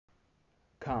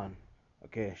Khan.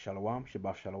 Okay, Shalom,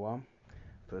 Shabbat Shalom.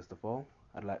 First of all,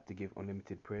 I'd like to give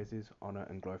unlimited praises, honor,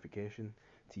 and glorification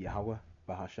to Yahweh,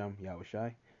 Bahasham,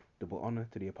 Yahushai. Double honor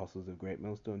to the apostles of Great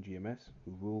Millstone GMS,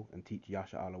 who rule and teach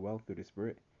Yasha Allah well through the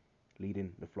Spirit,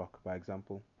 leading the flock by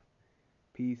example.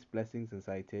 Peace, blessings, and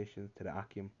salutations to the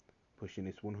Akim, pushing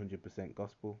this 100%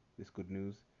 gospel, this good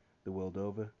news, the world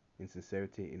over, in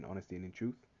sincerity, in honesty, and in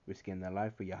truth, risking their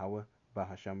life for Yahweh,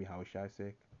 Bahasham, Yahushai's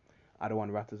sake.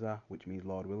 Adawan Ratazah, which means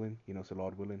Lord willing. So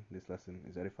Lord willing, this lesson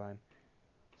is edifying.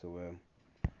 So,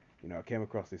 I came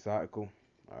across this article,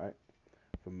 all right,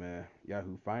 from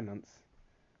Yahoo Finance,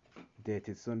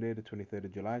 dated Sunday, the 23rd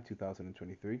of July,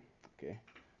 2023. Okay,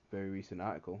 very recent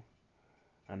article.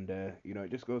 And, it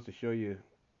just goes to show you,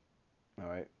 all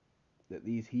right, that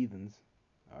these heathens,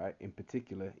 all right, in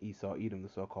particular Esau Edom, the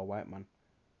so-called white man,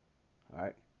 all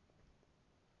right,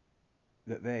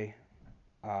 that they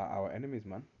are our enemies,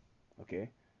 man. Okay,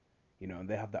 and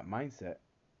they have that mindset,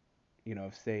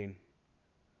 of saying,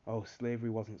 oh, slavery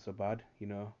wasn't so bad,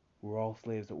 we're all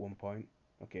slaves at one point,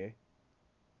 okay,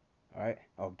 all right,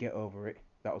 oh, get over it,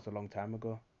 that was a long time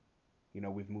ago,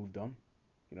 we've moved on,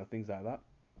 things like that.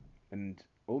 And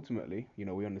ultimately,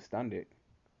 we understand it,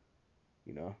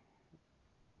 you know,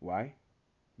 why?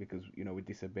 Because, we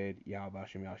disobeyed Yahweh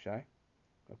Hashem Yahushai,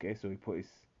 okay, so he put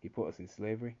us in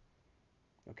slavery,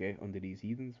 okay, under these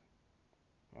heathens,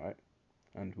 all right,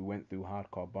 and we went through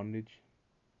hardcore bondage,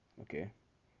 okay,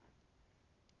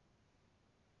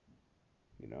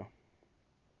 you know,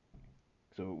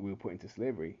 so we were put into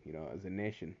slavery, as a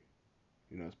nation,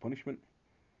 as punishment,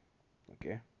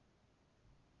 okay.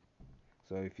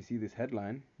 So if you see this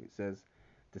headline, it says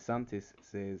DeSantis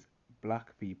says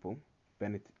black people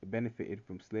benefited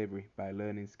from slavery by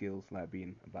learning skills like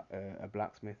being a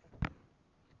blacksmith.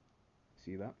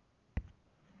 See that?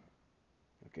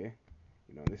 Okay.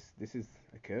 This is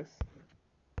a curse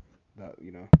that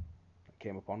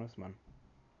came upon us, man,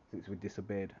 since we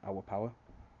disobeyed our power.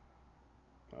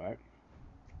 All right.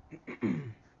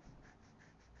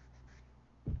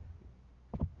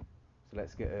 So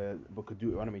let's get the book of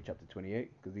Deuteronomy chapter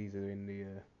 28, because these are in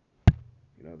the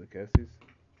curses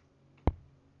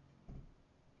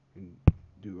in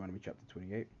Deuteronomy chapter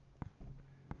 28.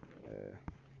 Uh,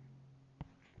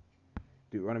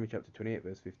 Deuteronomy chapter 28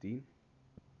 verse 15.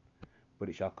 But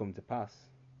it shall come to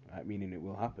pass, right, meaning it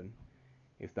will happen,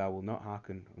 if thou wilt not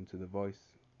hearken unto the voice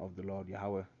of the Lord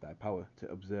Yahweh thy power,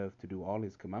 to observe to do all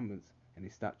his commandments and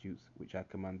his statutes which I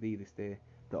command thee this day,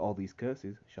 that all these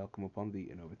curses shall come upon thee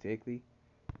and overtake thee.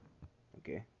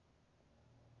 Okay.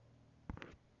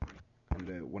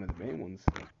 And one of the main ones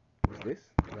was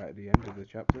this, right at the end of the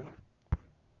chapter,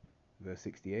 verse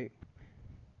 68.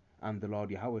 And the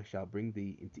Lord Yahweh shall bring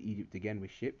thee into Egypt again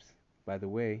with ships, by the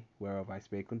way whereof I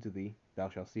spake unto thee, thou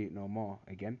shalt see it no more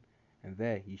again, and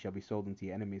there ye shall be sold unto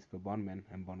your enemies for bondmen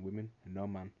and bondwomen, and no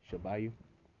man shall buy you.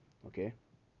 Okay.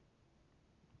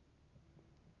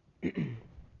 So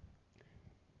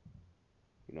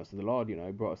the Lord, he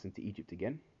brought us into Egypt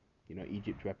again.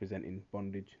 Egypt representing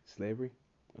bondage, slavery.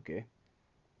 Okay.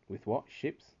 With what?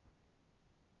 Ships.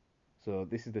 So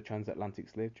this is the transatlantic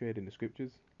slave trade in the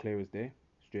scriptures, clear as day,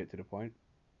 straight to the point.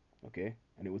 Okay.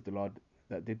 And it was the Lord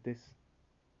that did this.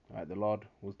 Alright, the Lord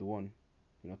was the one,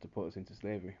 to put us into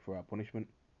slavery for our punishment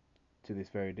to this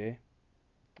very day.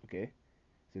 Okay. It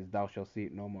says, thou shalt see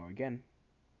it no more again.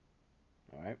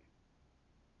 Alright.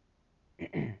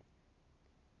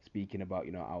 Speaking about,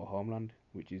 our homeland,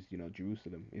 which is,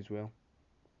 Jerusalem, Israel.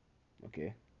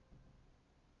 Okay.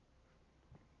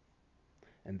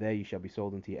 And there you shall be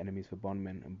sold unto your enemies for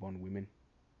bondmen and bondwomen.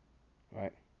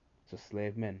 Right? So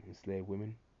slave men and slave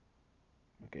women.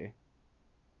 Okay.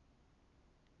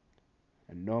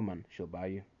 And no man shall buy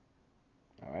you.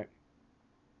 Alright.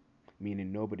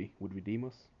 Meaning nobody would redeem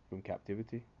us from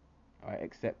captivity. Alright,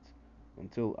 except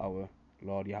until our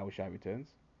Lord Yahushua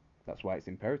returns. That's why it's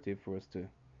imperative for us to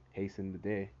hasten the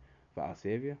day for our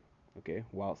Savior. Okay,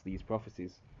 whilst these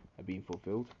prophecies are being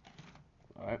fulfilled.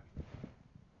 Alright.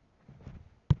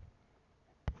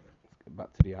 Let's get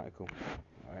back to the article.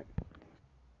 Alright.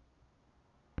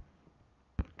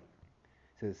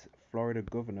 It says Florida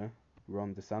Governor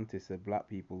Ron DeSantis said black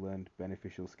people learned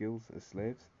beneficial skills as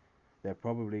slaves. They're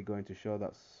probably going to show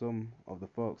that some of the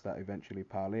folks that eventually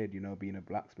parlayed, being a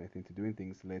blacksmith into doing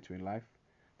things later in life,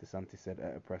 DeSantis said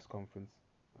at a press conference.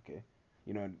 Okay.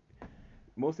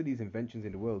 Most of these inventions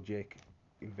in the world, Jake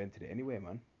invented it anyway,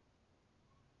 man.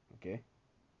 Okay.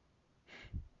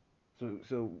 So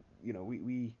we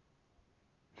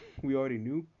already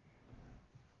knew,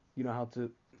 how to,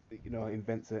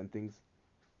 invent certain things.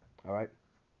 All right.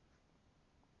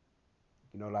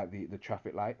 Like the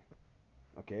traffic light.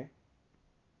 Okay.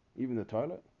 Even the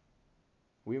toilet,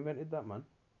 we invented that, man.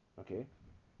 Okay,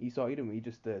 Esau Edom, he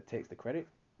just takes the credit,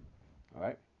 all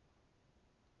right,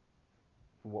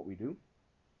 for what we do.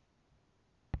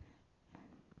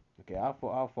 Okay, our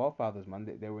forefathers, man,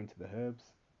 they were into the herbs.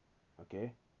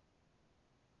 Okay,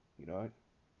 you know,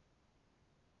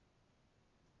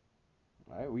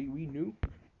 all right, we knew,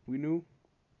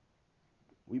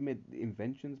 we made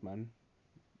inventions, man.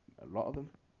 A lot of them.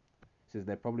 Says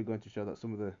they're probably going to show that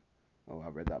some of the. Oh, I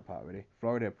read that part already.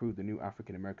 Florida approved the new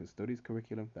African American Studies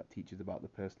curriculum that teaches about the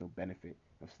personal benefit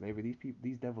of slavery. These people,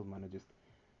 these devils, man, are just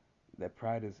their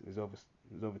pride is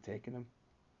overtaking them.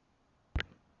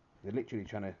 They're literally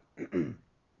trying to,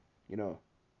 you know,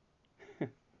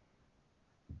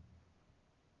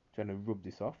 trying to rub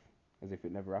this off as if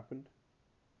it never happened.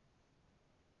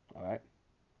 All right,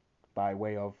 by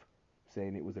way of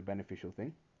saying it was a beneficial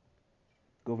thing.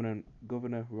 Governor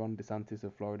Ron DeSantis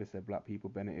of Florida said black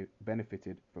people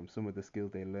benefited from some of the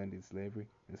skills they learned in slavery,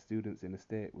 and students in the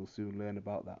state will soon learn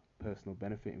about that personal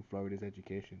benefit in Florida's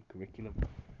education curriculum.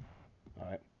 All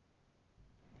right,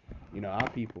 you know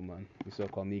our people, man, the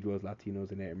so-called Negroes,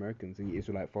 Latinos, and Native Americans, and the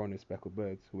Israelite foreigners, speckled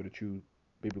birds, who are the true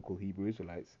biblical Hebrew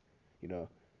Israelites. You know,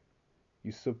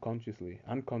 you subconsciously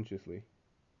and consciously,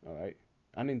 all right,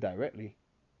 and indirectly,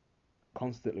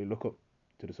 constantly look up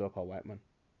to the so-called white man.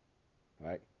 All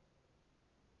right,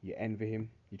 you envy him,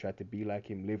 you try to be like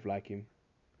him, live like him,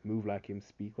 move like him,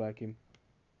 speak like him,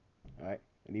 all right,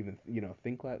 and even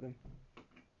think like them,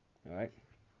 all right.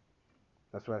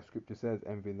 That's why Scripture says,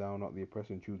 "Envy thou not the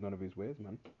oppressor, and choose none of his ways,"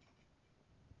 man.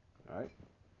 All right,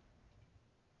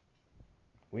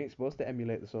 we ain't supposed to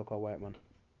emulate the so-called white man,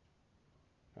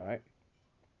 all right.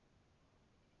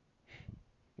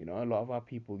 You know, a lot of our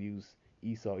people use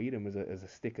Esau Edom as a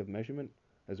stick of measurement,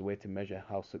 as a way to measure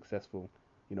how successful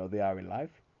they are in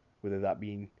life, whether that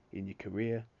be in your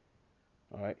career,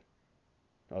 all right,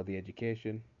 or the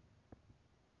education,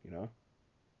 you know,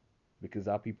 because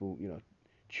our people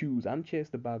choose and chase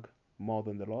the bag more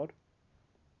than the Lord,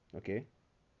 okay,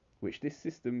 which this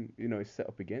system is set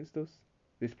up against us.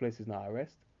 This place is not our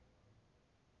rest.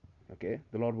 Okay,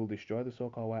 the Lord will destroy the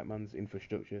so-called white man's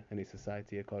infrastructure and his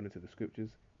society according to the scriptures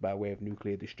by way of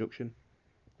nuclear destruction.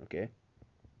 Okay,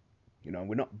 and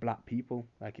we're not black people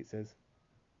like it says.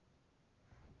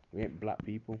 We ain't black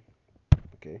people.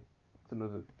 Okay, it's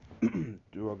another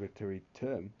derogatory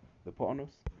term they put on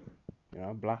us.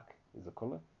 Black is a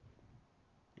color.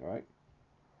 All right,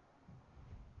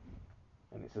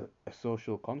 and it's a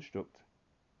social construct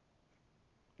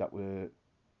that were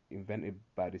invented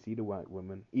by this Edomite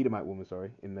woman,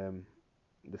 sorry, in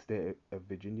the state of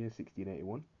Virginia,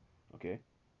 1681. Okay,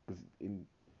 because in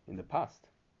the past,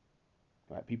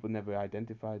 right, people never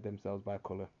identified themselves by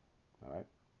color. All right,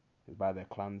 it's by their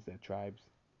clans, their tribes,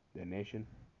 their nation.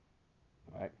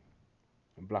 All right,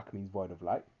 and black means void of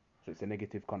light, so it's a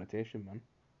negative connotation, man.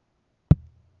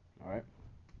 All right,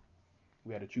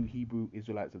 we are the true Hebrew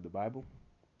Israelites of the Bible.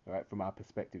 All right, from our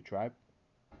perspective tribe.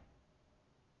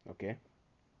 Okay,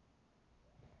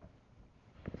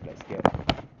 let's get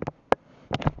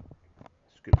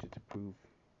scripture to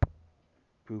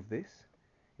prove this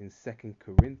in 2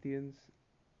 Corinthians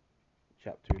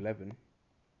chapter 11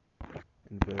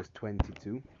 and verse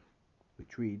 22,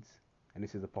 which reads, and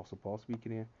this is Apostle Paul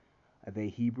speaking here: Are they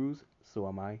Hebrews? So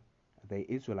am I. Are they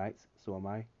Israelites? So am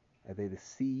I. Are they the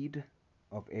seed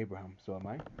of Abraham? So am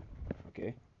I.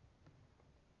 Okay,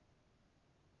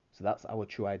 so that's our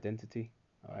true identity.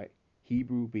 All right,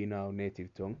 Hebrew being our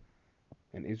native tongue,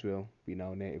 and Israel being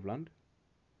our native land.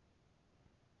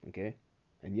 Okay,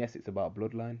 and yes, it's about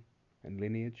bloodline and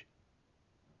lineage.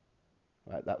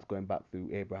 Right, that's going back through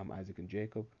Abraham, Isaac, and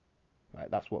Jacob. Right,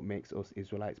 that's what makes us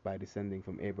Israelites, by descending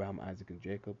from Abraham, Isaac, and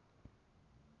Jacob.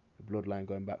 The bloodline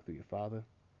going back through your father.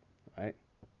 Right,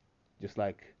 just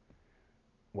like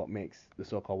what makes the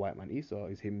so-called white man Esau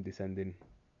is him descending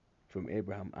from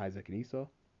Abraham, Isaac, and Esau.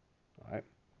 All right.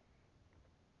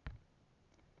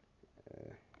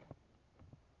 Uh,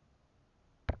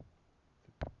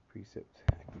 Precept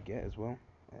I can get as well.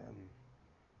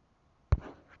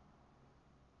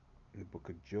 In the book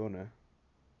of Jonah.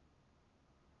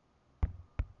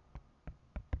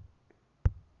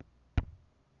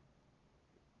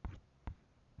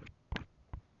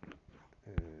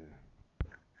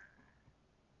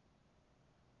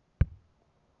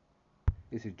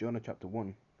 This is Jonah chapter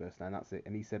 1, verse 9. That's it.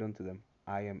 And he said unto them,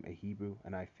 I am a Hebrew,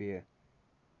 and I fear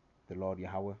the Lord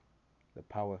Yahweh, the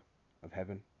power of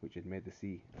heaven, which had made the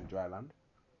sea and dry land.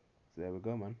 So there we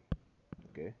go, man.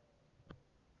 Okay.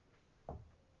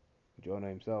 Jonah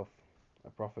himself, a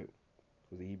prophet,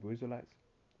 was a Hebrew Israelite.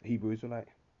 A Hebrew Israelite.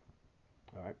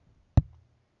 Alright.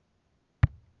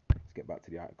 Let's get back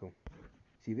to the article.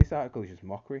 See, this article is just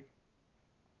mockery,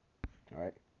 all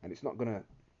right? And it's not gonna,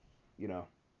 you know,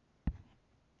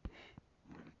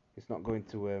 it's not going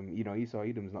to, Esau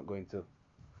Edom's not going to,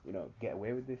 get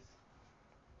away with this.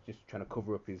 He's just trying to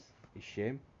cover up his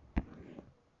shame.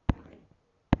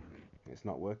 It's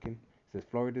not working. It says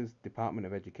Florida's Department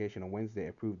of Education on Wednesday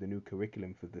approved the new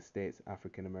curriculum for the state's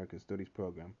African American Studies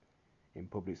program in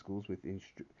public schools,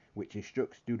 which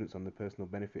instructs students on the personal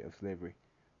benefit of slavery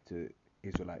to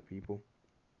Israelite people.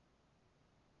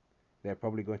 They're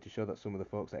probably going to show that some of the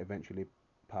folks that eventually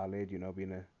parlayed,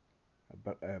 being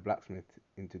a blacksmith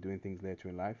into doing things later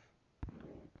in life.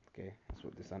 Okay, that's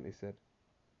what DeSantis said.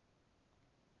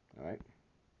 All right.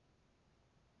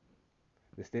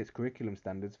 The state's curriculum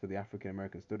standards for the African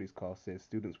American Studies course says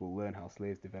students will learn how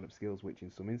slaves developed skills which in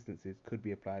some instances could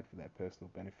be applied for their personal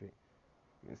benefit.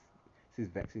 This is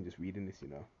vexing just reading this,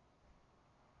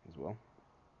 as well.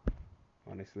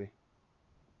 Honestly.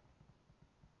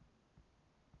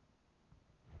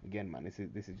 Again, man, this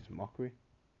is just mockery.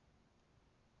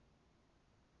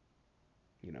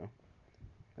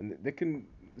 And they can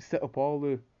set up all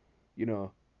the,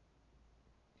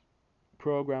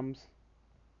 programs,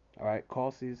 all right,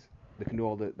 courses. They can do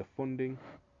all the funding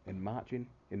and marching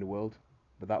in the world,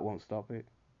 but that won't stop it.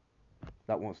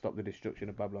 That won't stop the destruction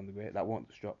of Babylon the Great. That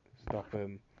won't stop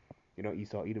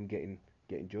Esau Edom getting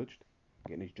judged,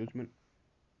 getting his judgment.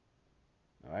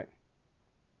 All right,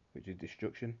 which is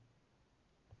destruction.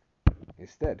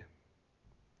 Instead,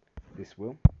 this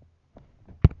will.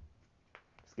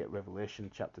 Let's get Revelation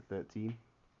chapter 13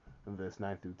 and verse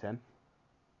 9 through 10.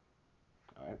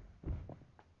 All right,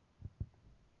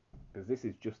 because this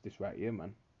is justice right here,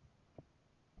 man.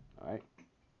 All right,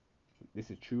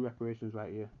 this is true reparations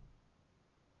right here.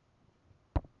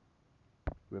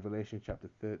 Revelation chapter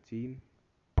 13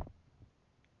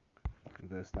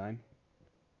 verse 9.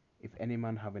 If any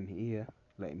man have an ear,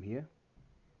 let him hear.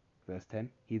 Verse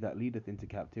 10. He that leadeth into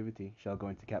captivity shall go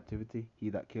into captivity. He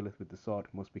that killeth with the sword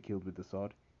must be killed with the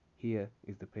sword. Here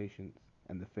is the patience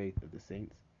and the faith of the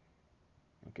saints.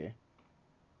 Okay.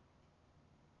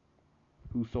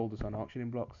 Who sold us on auctioning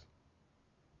blocks?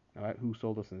 Alright, who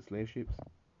sold us in slave ships?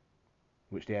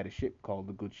 Which they had a ship called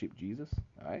the good ship Jesus.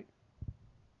 Alright.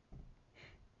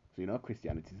 So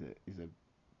Christianity is a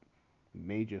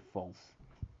major false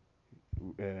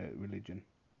religion.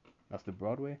 That's the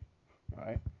Broadway.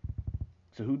 Alright.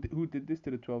 So who did this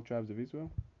to the 12 tribes of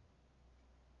Israel?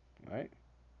 Alright.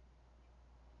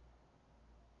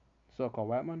 So-called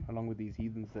white man, along with these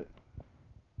heathens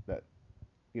that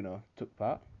took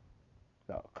part,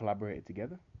 that collaborated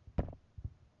together.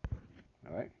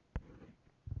 Alright.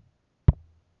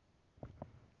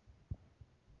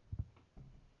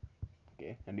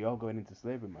 Okay, and they all going into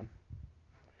slavery, man.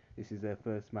 This is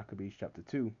First Maccabees chapter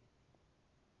 2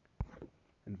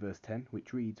 and verse 10,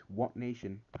 which reads, What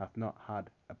nation hath not had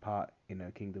a part in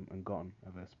her kingdom and gotten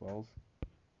of her spoils?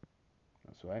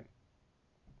 That's right.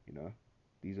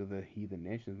 These are the heathen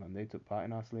nations, man. They took part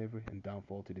in our slavery and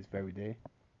downfall to this very day,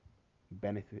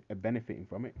 benefiting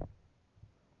from it.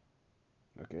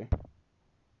 Okay.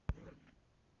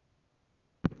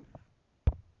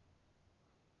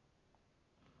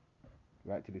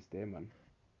 Right to this day, man.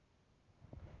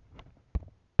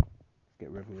 Let's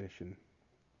get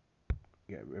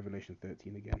Revelation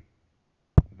 13 again,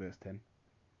 verse 10.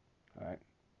 Alright.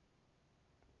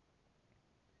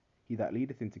 He that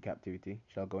leadeth into captivity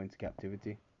shall go into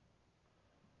captivity.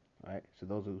 Alright, so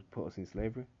those who put us in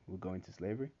slavery will go into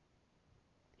slavery.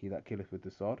 He that killeth with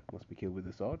the sword must be killed with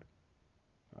the sword.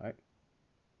 Alright.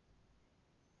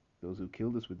 Those who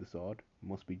killed us with the sword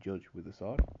must be judged with the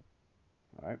sword.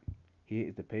 Alright. Here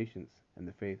is the patience and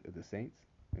the faith of the saints.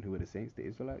 And who are the saints? The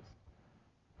Israelites.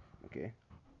 Okay.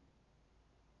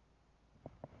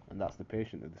 And that's the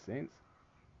patience of the saints.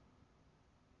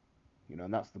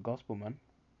 And that's the gospel, man.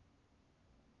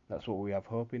 That's what we have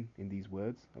hope in these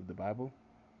words of the Bible,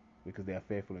 because they are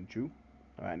faithful and true.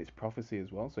 Alright, and it's prophecy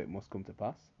as well, so it must come to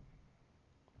pass.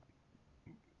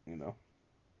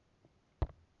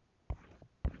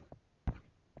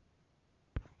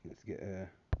 Let's get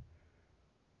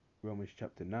Romans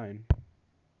chapter 9,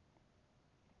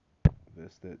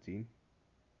 verse 13,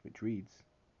 which reads,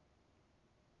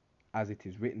 As it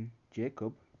is written,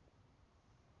 Jacob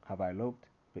have I loved,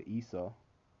 but Esau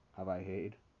have I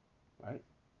hated. Right?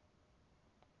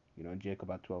 Jacob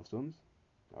had 12 sons.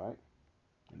 Alright?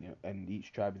 And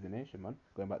each tribe is a nation, man.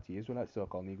 Going back to the Israelites,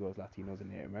 so-called Negroes, Latinos, and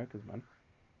Native Americans, man.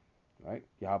 Right?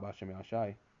 Yahweh Hashem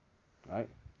Yahshai, right?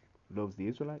 Loves the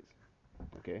Israelites.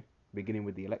 Okay? Beginning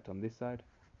with the elect on this side.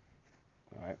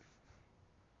 Alright?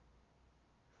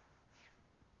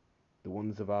 The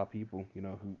ones of our people, who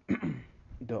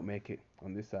don't make it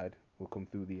on this side, will come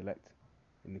through the elect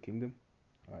in the kingdom,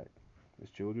 right? As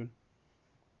children,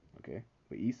 okay.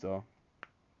 But Esau,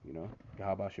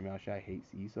 Yahweh Shem Yahshai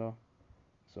hates Esau,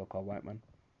 so-called white man.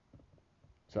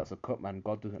 So that's a cut, man.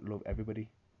 God doesn't love everybody,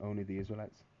 only the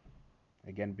Israelites.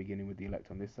 Again, beginning with the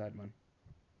elect on this side, man.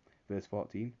 Verse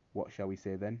 14, what shall we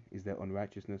say then? Is there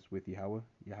unrighteousness with Yahweh?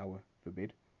 Yahweh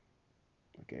forbid.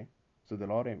 Okay, so the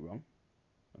Lord ain't wrong.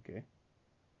 Okay.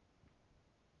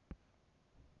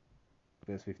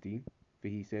 Verse 15, for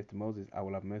he said to Moses, I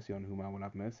will have mercy on whom I will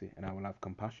have mercy, and I will have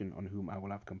compassion on whom I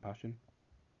will have compassion.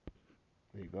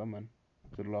 There you go, man.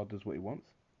 So the Lord does what he wants.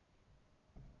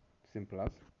 Simple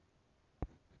as.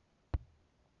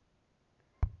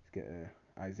 Let's get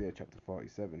Isaiah chapter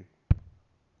 47,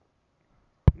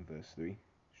 verse 3,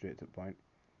 straight to the point,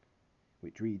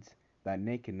 which reads, thy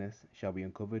nakedness shall be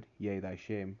uncovered, yea, thy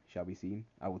shame shall be seen.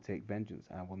 I will take vengeance,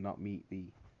 and I will not meet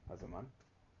thee as a man.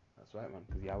 That's right, man,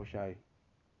 because Yahushai,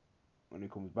 when he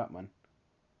comes back, man,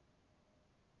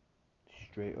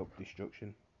 straight up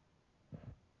destruction.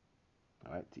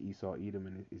 Alright, to Esau, Edom,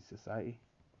 and his society,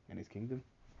 and his kingdom.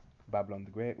 Babylon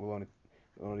the Great will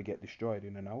only get destroyed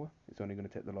in an hour. It's only going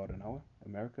to take the Lord an hour.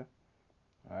 America.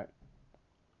 Alright.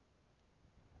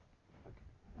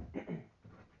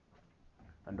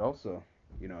 And also,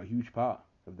 a huge part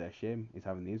of their shame is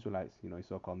having the Israelites,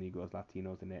 so-called Negroes,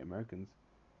 Latinos, and Native Americans,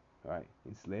 right,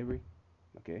 in slavery.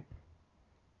 Okay.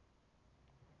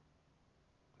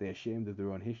 They're ashamed of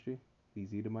their own history,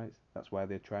 these Edomites. That's why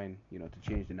they're trying, to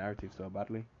change the narrative so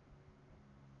badly.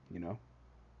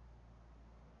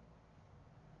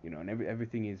 And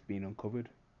everything is being uncovered.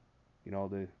 All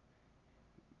the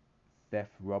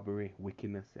theft, robbery,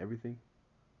 wickedness, everything.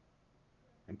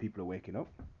 And people are waking up.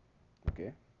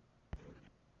 Okay.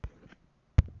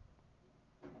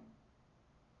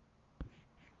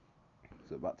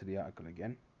 So back to the article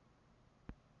again.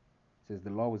 It says the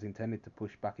law was intended to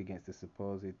push back against the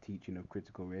supposed teaching of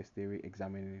critical race theory,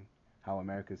 examining how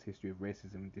America's history of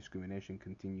racism and discrimination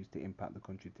continues to impact the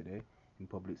country today in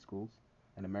public schools.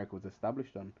 And America was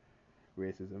established on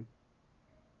racism.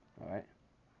 Alright.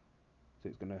 So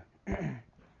it's gonna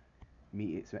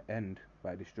meet its end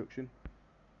by destruction.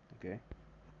 Okay.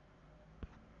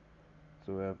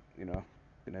 So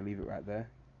gonna leave it right there.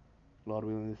 Lord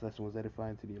willing, this lesson was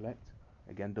edifying to the elect.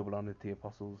 Again, double honor to the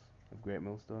apostles of Great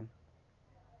Millstone.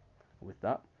 With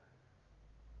that,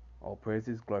 all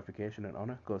praises, glorification, and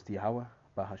honor goes to Yahweh,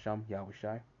 Bahasham, Yahweh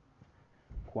Shai,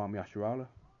 Kwam Yasharala,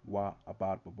 Wa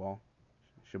Abad Babal.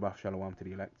 Shabbat Shalom to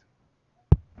the elect.